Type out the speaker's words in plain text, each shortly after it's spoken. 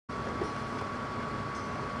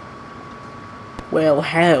Well,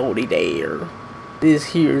 howdy there.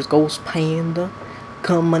 This here's Ghost Panda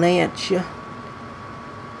coming at you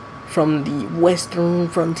from the Western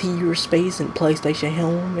Frontier Space and PlayStation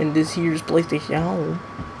Home, and this here's PlayStation Home.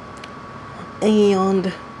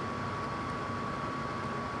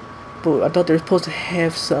 But I thought they were supposed to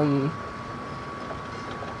have some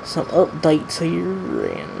updates here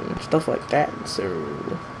and stuff like that, so,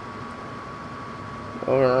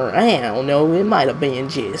 or I don't know, it might have been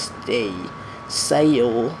just a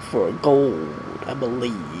sale for gold. I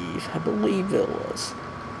believe it was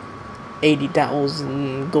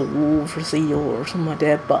 80,000 gold for sale or something like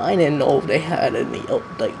that, but I didn't know if they had any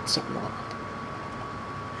updates or not.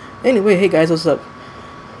 Anyway, hey guys, what's up?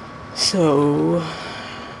 So,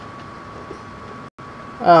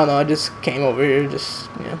 I don't know, I just came over here because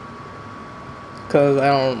I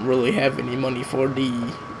don't really have any money for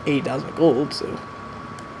the 80,000 gold, so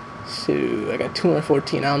I got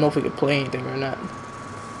 214. I don't know if we could play anything or not.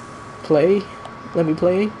 Play? Let me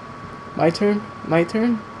play. My turn?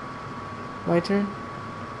 Wait,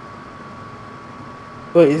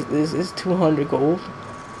 is 200 gold?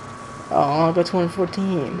 Oh, I got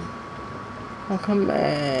 214. Oh, come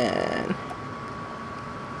on.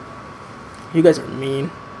 You guys are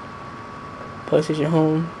mean. PlayStation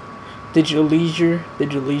Home. Digital Leisure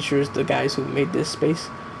is the guys who made this space.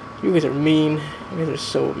 You guys are mean. You guys are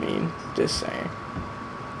so mean. Just saying.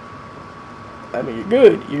 I mean, you're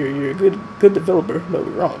good. You're a good developer. Don't get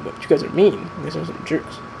me wrong, but you guys are mean. You guys are some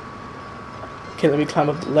jerks. Can't let me climb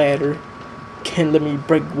up the ladder. Can't let me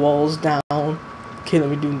break walls down. Can't let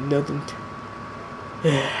me do nothing.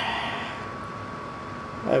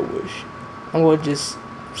 I wish. I'm gonna just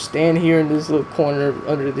stand here in this little corner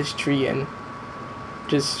under this tree and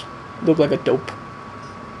just look like a dope.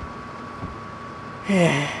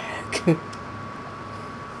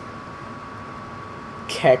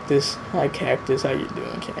 Cactus. Hi, Cactus. How you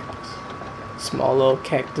doing, Cactus? Small little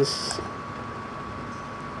cactus.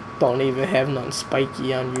 Don't even have nothing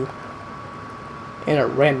spiky on you. In a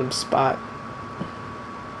random spot.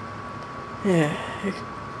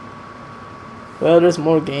 Well, there's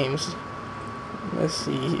more games. Let's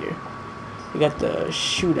see here. We got the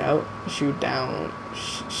shootout, showdown,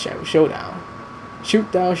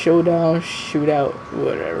 shootout,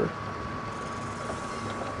 whatever.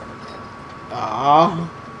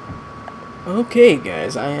 Okay,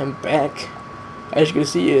 guys, I am back. As you can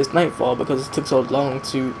see, it's nightfall because it took so long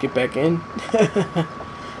to get back in.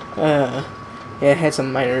 Yeah, it had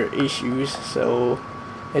some minor issues, so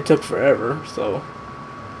it took forever. So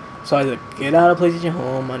I had to get out of PlayStation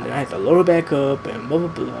Home, and then I had to load it back up, and blah blah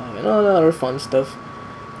blah, and all that other fun stuff.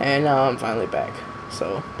 And now I'm finally back,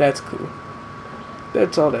 so that's cool.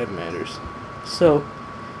 That's all that matters. So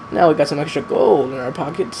now we got some extra gold in our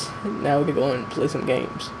pockets. Now we can go and play some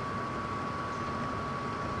games.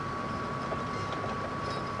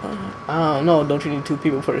 I don't know. Don't you need two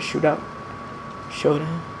people for the shootout?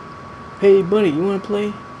 Showdown. Hey, buddy, you wanna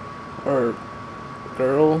play? Or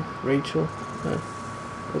girl, Rachel?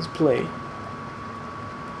 Let's play.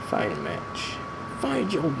 Find a match.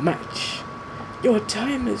 Find your match. Your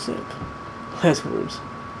time is up. Last words.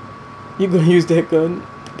 You gonna use that gun?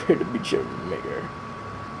 Prepare to beat your maker.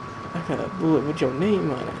 I got a bullet with your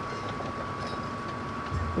name on it.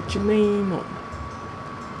 What's your name on it?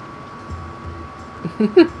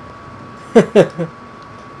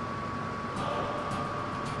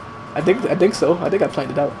 I think so. I think I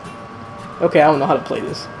planned it out. Okay, I don't know how to play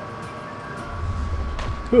this.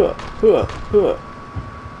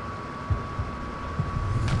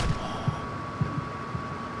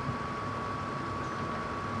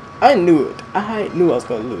 I knew it. I knew I was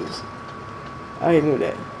gonna lose. I knew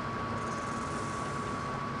that.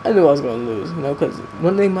 I knew I was gonna lose, you know, because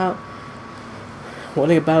one thing about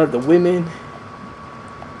it, the women,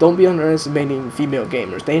 don't be underestimating female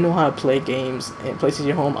gamers. They know how to play games and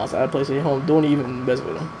PlayStation Home, outside of PlayStation Home. Don't even mess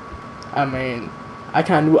with them. I mean, I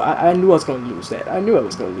knew I was gonna lose that. I knew I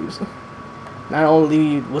was gonna lose. Not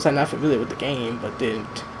only was I not familiar with the game, but then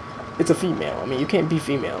it's a female. I mean, you can't be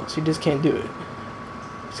female. So you just can't do it.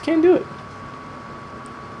 Just can't do it.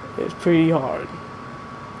 It's pretty hard.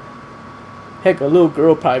 Heck, a little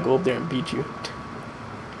girl probably go up there and beat you.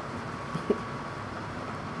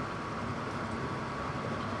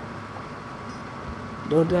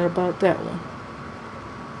 No doubt about that one.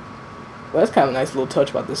 Well, that's kind of a nice little touch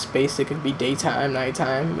about this space. It could be daytime,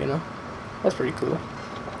 nighttime, you know. That's pretty cool.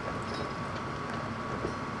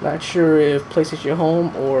 Not sure if PlayStation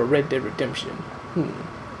Home or Red Dead Redemption.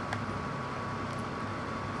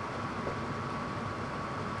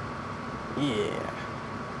 Yeah.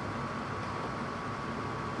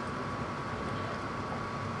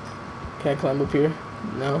 Can I climb up here?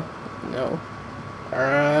 No. No.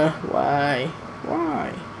 Why?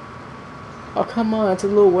 Why? Oh, come on. It's a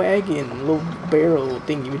little wagon. A little barrel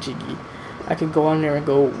thingy-majiggy. I can go on there and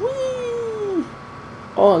go, whee!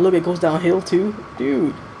 Oh, look, it goes downhill, too.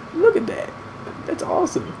 Dude, look at that. That's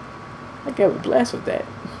awesome. I can have a blast with that.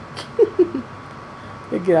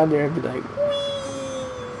 I get out there and be like,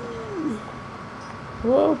 whee!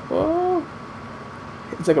 Whoa, whoa.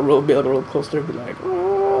 It's like a roller coaster. Be like,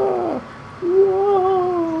 whoa,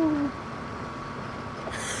 whoa.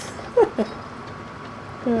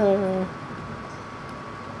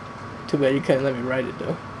 Too bad you couldn't let me ride it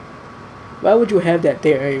though. Why would you have that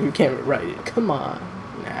there if you can't ride it? Come on,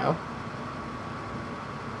 now.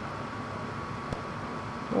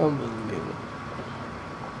 Unbelievable.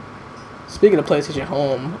 Speaking of PlayStation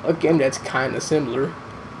Home, a game that's kind of similar,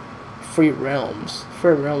 Free Realms.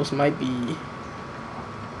 Free Realms might be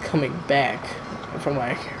coming back, from what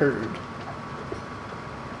I heard.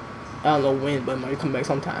 I don't know when, but it might come back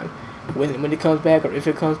sometime. When it comes back, or if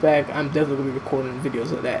it comes back, I'm definitely gonna be recording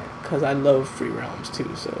videos of that, cause I love Free Realms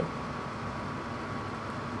too. So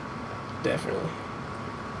definitely.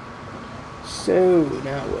 So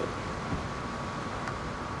now what?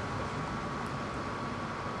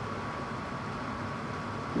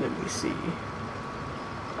 Let me see.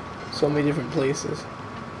 So many different places.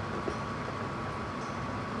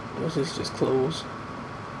 What's this? Just clothes?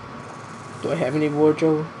 Do I have any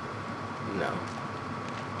wardrobe? No.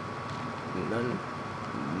 None.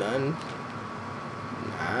 None.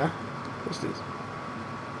 Nah. What's this?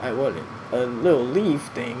 I want it. A little leaf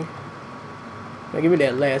thing. Now give me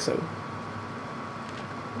that lasso.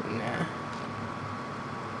 Nah.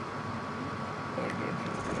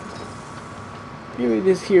 Give me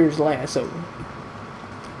this here's lasso.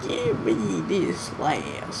 Give me this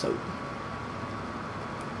lasso.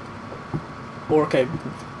 Or can I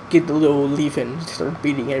get the little leaf and start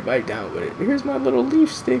beating everybody down with it? Here's my little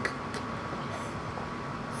leaf stick.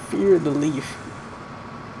 Fear the leaf.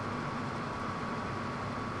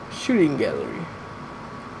 Shooting gallery.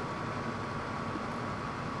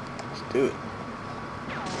 Let's do it.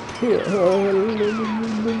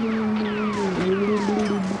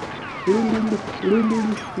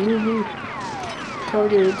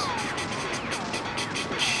 Targets.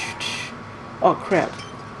 Oh crap.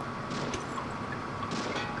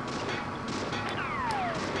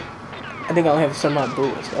 I think I'll have some of my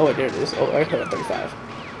bullets. Oh wait, there it is. Oh, I have 35.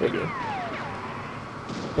 Very good.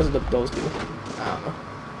 What does those do? I don't know.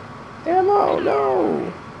 Ammo,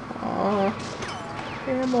 no! Aww.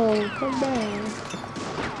 Ammo, come back.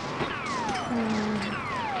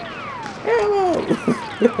 Ammo!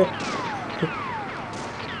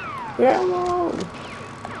 Ammo!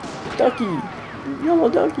 Ducky! Yellow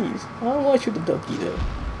duckies! I don't want to shoot the ducky though.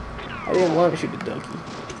 I didn't want to shoot the ducky.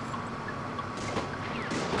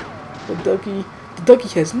 The ducky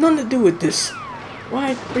has nothing to do with this.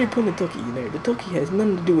 Why are you putting the ducky in there? The ducky has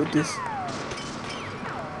nothing to do with this.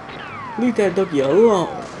 Leave that ducky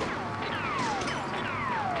alone.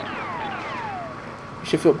 You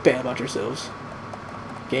should feel bad about yourselves.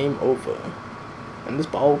 Game over. And this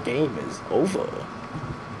ball game is over.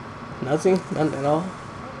 Nothing? Nothing at all?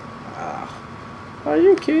 Ah. Are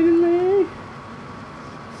you kidding me?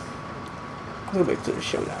 Let's go back to the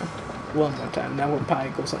showdown. One more time. Now we'll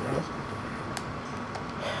probably go somewhere else.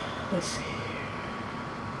 Let's see.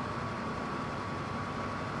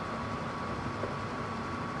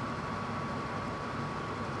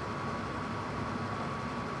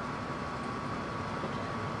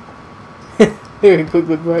 Here, look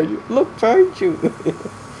behind you. Look behind you.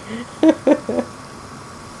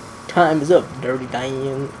 Time is up, Dirty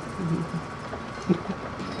Diane.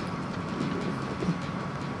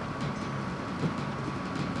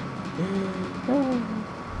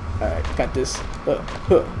 Alright, got this.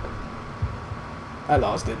 I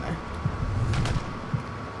lost, didn't I?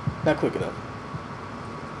 Not quick enough.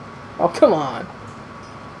 Oh, come on.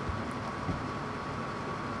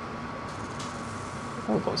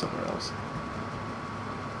 I'll go somewhere else.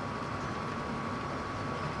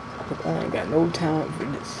 I ain't got no time for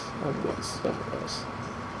this. I'm going somewhere else.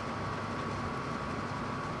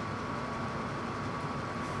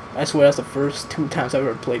 I swear that's the first 2 times I've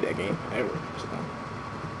ever played that game. Ever. So.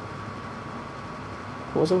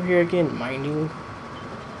 What's over here again? Mining?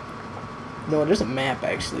 No, there's a map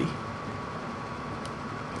actually.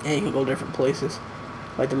 And you can go different places.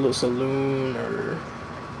 Like the little saloon or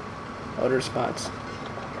other spots.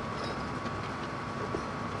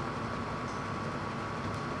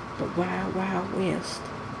 The Wild Wild West.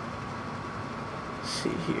 Let's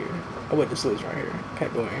see here. Oh wait, this is right here.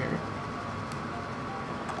 Can't go in here.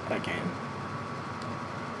 I can.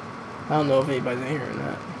 I don't know if anybody's in here or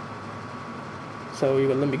not. So you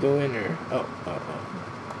gonna let me go in or oh.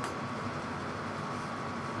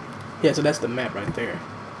 Yeah, so that's the map right there.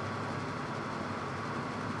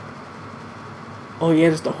 Oh yeah,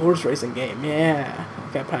 it's the horse racing game. Yeah,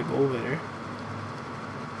 I gotta probably go over there.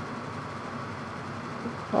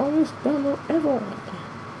 Oh, this download ever.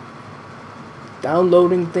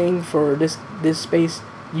 Downloading thing for this space.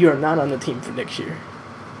 You are not on the team for next year.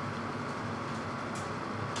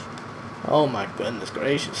 Oh my goodness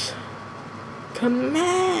gracious. Come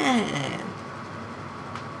on.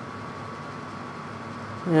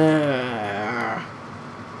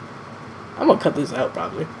 I'm gonna cut this out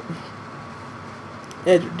probably.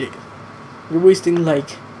 That's ridiculous. You're wasting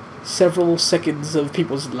like several seconds of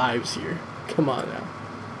people's lives here. Come on now.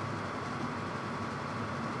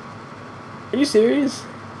 Are you serious?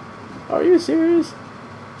 Are you serious?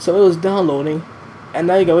 So it was downloading, and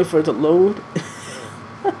now you gotta wait for it to load?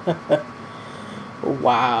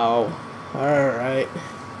 Wow. Alright.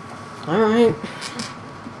 Alright.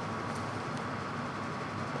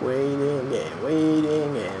 Waiting and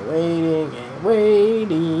waiting and waiting and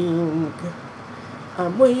waiting.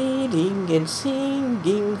 I'm waiting and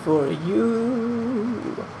singing for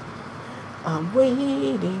you. I'm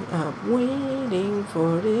waiting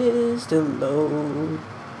for this to load.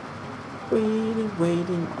 Waiting,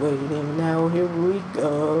 waiting, waiting, now here we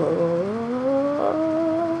go.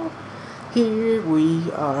 Here we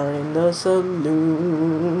are in the saloon.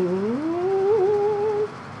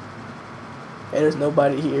 Hey, there's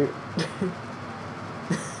nobody here.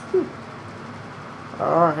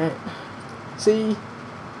 Alright. See?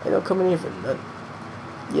 They don't come in here for nothing.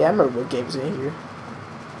 Yeah, I remember what game's in here.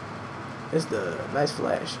 It's the Nice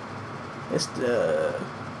Flash. It's the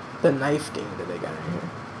knife game that they got in here.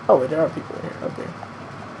 Oh wait, there are people in here. Okay.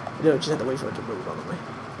 You don't just have to wait for it to move all the way.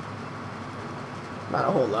 Not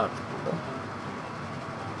a whole lot of people.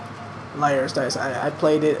 Liar's Dice. I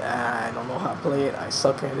played it. I don't know how to play it. I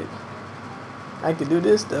suck at it. I could do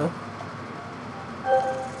this though.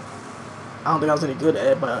 I don't think I was any good at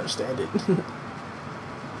it, but I understand it.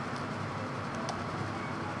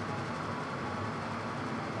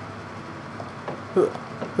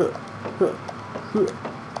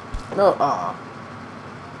 No,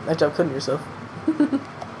 nice job cutting yourself.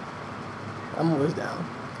 I'm always down.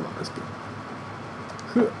 Come on, let's go.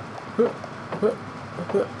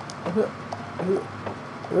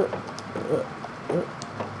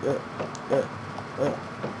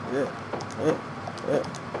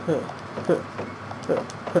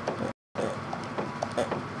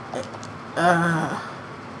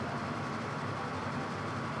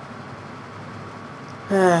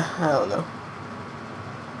 I don't know.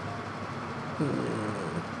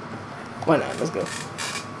 Why not? Let's go.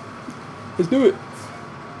 Let's do it.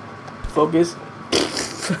 Focus.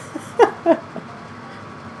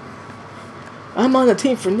 I'm on the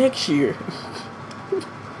team for next year.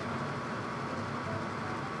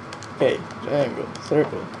 Okay, triangle,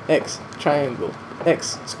 circle, X, triangle,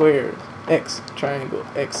 X, square, X, triangle,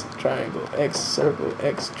 X, triangle, X, circle,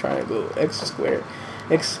 X, triangle, X, square,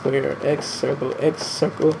 X, circle, X,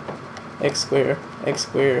 circle, X, square, X,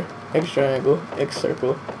 triangle, X,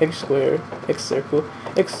 circle, X, square, X, circle,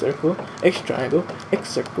 X, triangle, X,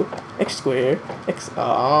 circle, X, square, X.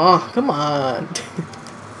 Aw, come on.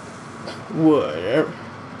 Whatever.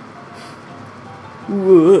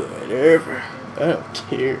 Whatever. I don't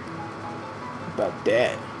care about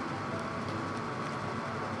that.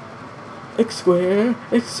 X square,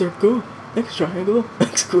 X circle, X triangle,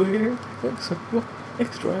 X square, X circle,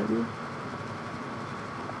 X triangle.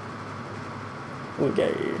 What we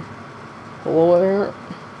got here? Hello there.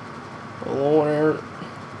 Hello there.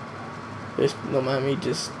 Just don't mind me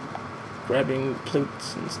just grabbing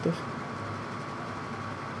plates and stuff.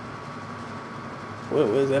 What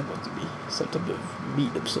is that supposed to be? Some type of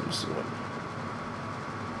meat of some sort.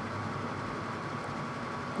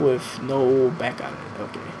 With no back on it.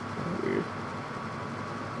 Okay. Weird.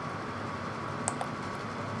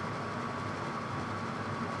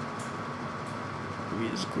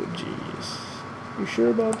 Musical genius. You sure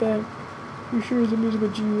about that? You sure it's a musical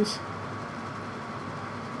genius?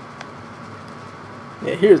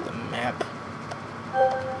 Yeah, here's the map.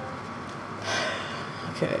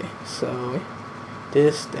 Okay, so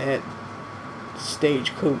this, that,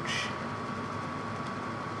 stagecoach.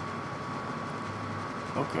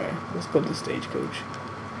 Okay, let's go to the stagecoach.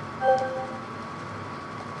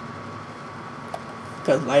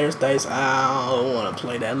 Because Liar's Dice, I don't want to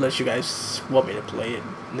play that unless you guys want me to play it.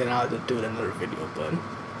 And then I'll just do it in another video. But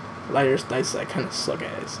Liar's Dice, I kind of suck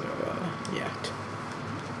at it. So, yeah.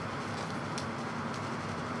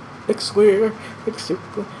 X square, X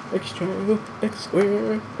circle, X triangle, X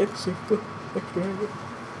square, X circle, X triangle.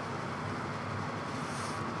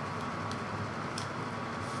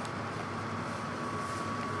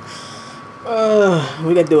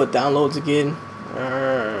 We gotta do it downloads again.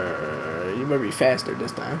 You better be faster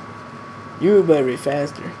this time. You better be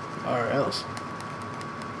faster, or else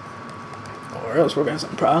we're gonna have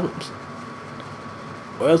some problems.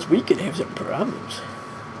 Or else we could have some problems.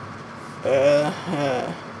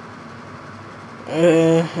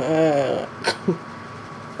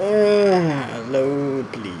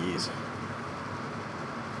 Load, please.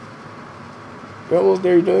 You're almost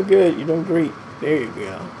there. You're doing good. You're doing great. There you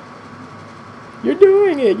go. You're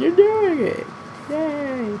doing it. You're doing it.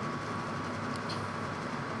 Yay.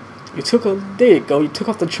 There you go. You took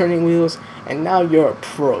off the training wheels, and now you're a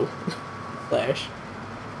pro. Flash.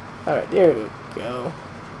 Alright, there we go.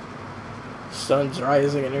 Sun's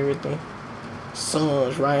rising and everything.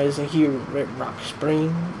 Sun's rising here in Red Rock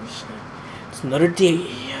Springs. It's another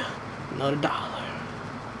day. Another dollar.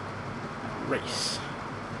 Race.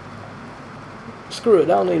 Screw it. I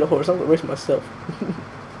don't need a horse. I'm gonna race myself.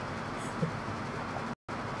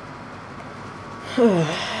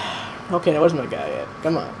 Okay, now where's my guy at?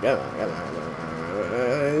 Come on, come on, come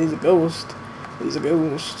on. He's a ghost. He's a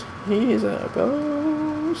ghost. He's a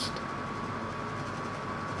ghost.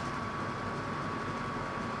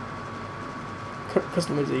 Cart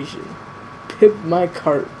customization. Pimp my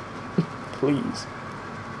cart, please.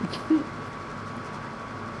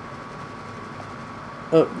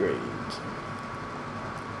 Upgrades.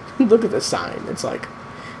 Look at the sign. It's like,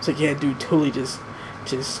 yeah, dude, totally just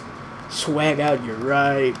swag out your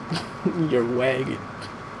ride, your wagon.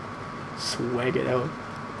 Swag it out.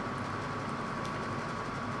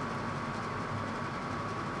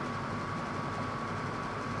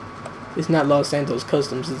 It's not Los Santos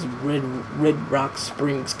Customs, it's Red Rock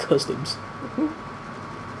Springs Customs.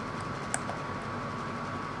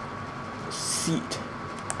 Seat.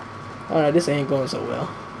 Alright, this ain't going so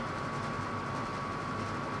well.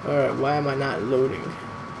 Alright, why am I not loading?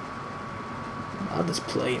 I'll just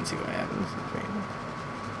play and see what happens.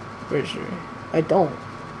 Where's your... I don't.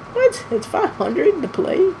 What? It's 500 to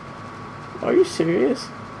play? Are you serious?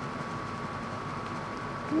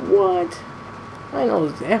 What? I know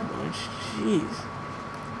it's that much. Jeez.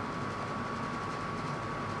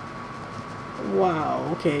 Wow,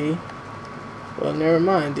 okay. Well, never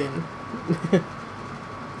mind then.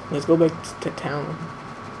 Let's go back to town.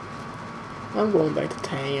 I'm going back to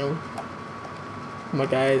town. My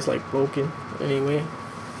guy is like broken. Anyway,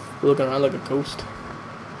 looking around like a ghost.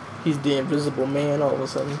 He's the invisible man all of a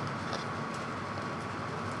sudden.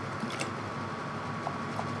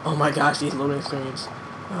 Oh my gosh, these loading screens.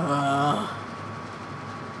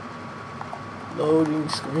 Loading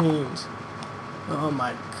screens. Oh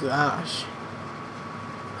my gosh.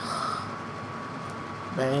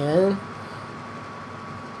 Man.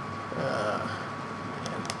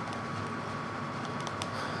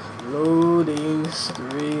 Loading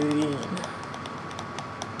screen.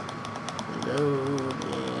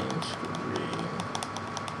 Loading screen.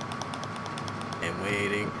 And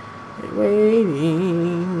waiting. And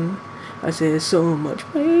waiting. I said so much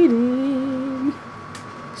waiting.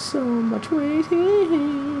 So much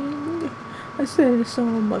waiting. I said so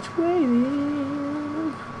much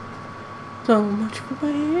waiting. So much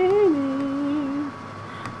waiting.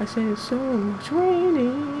 I said so much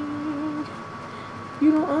waiting.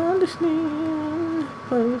 You don't understand,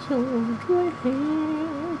 but it's so much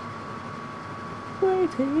waiting.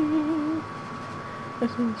 Waiting. I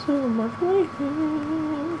said so much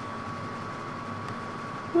waiting.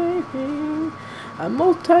 Waiting. I'm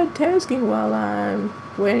multitasking while I'm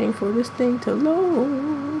waiting for this thing to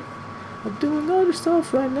load. I'm doing other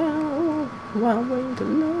stuff right now while I'm waiting to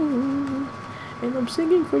load. And I'm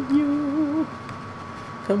singing for you.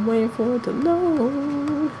 I'm waiting for it to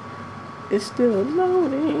load. It's still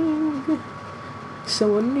loading.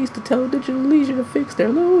 Someone needs to tell Digital Leisure to fix their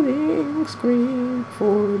loading screen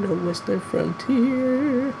for the Western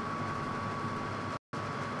Frontier.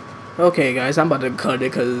 Okay guys, I'm about to cut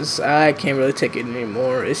it because I can't really take it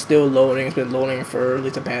anymore. It's still loading. It's been loading for at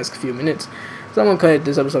least the past few minutes. So I'm going to cut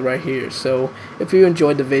this episode right here. So if you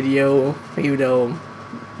enjoyed the video, you know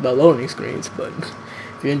about loading screens, but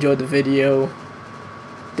if you enjoyed the video,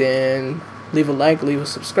 then leave a like, leave a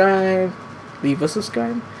subscribe,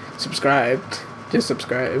 subscribe, just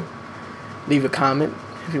subscribe, leave a comment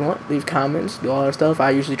if you want, leave comments, do all that stuff. I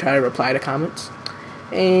usually try to reply to comments,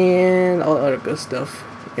 and all the other good stuff.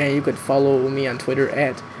 And you could follow me on Twitter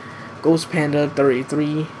at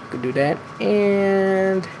GhostPanda33, you could do that,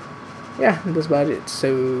 and yeah, that's about it. So,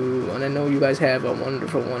 and I know you guys have a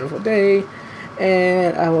wonderful, wonderful day,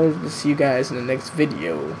 and I will see you guys in the next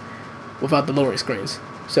video without the lowering screens.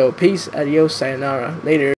 So, peace, adios, sayonara, later.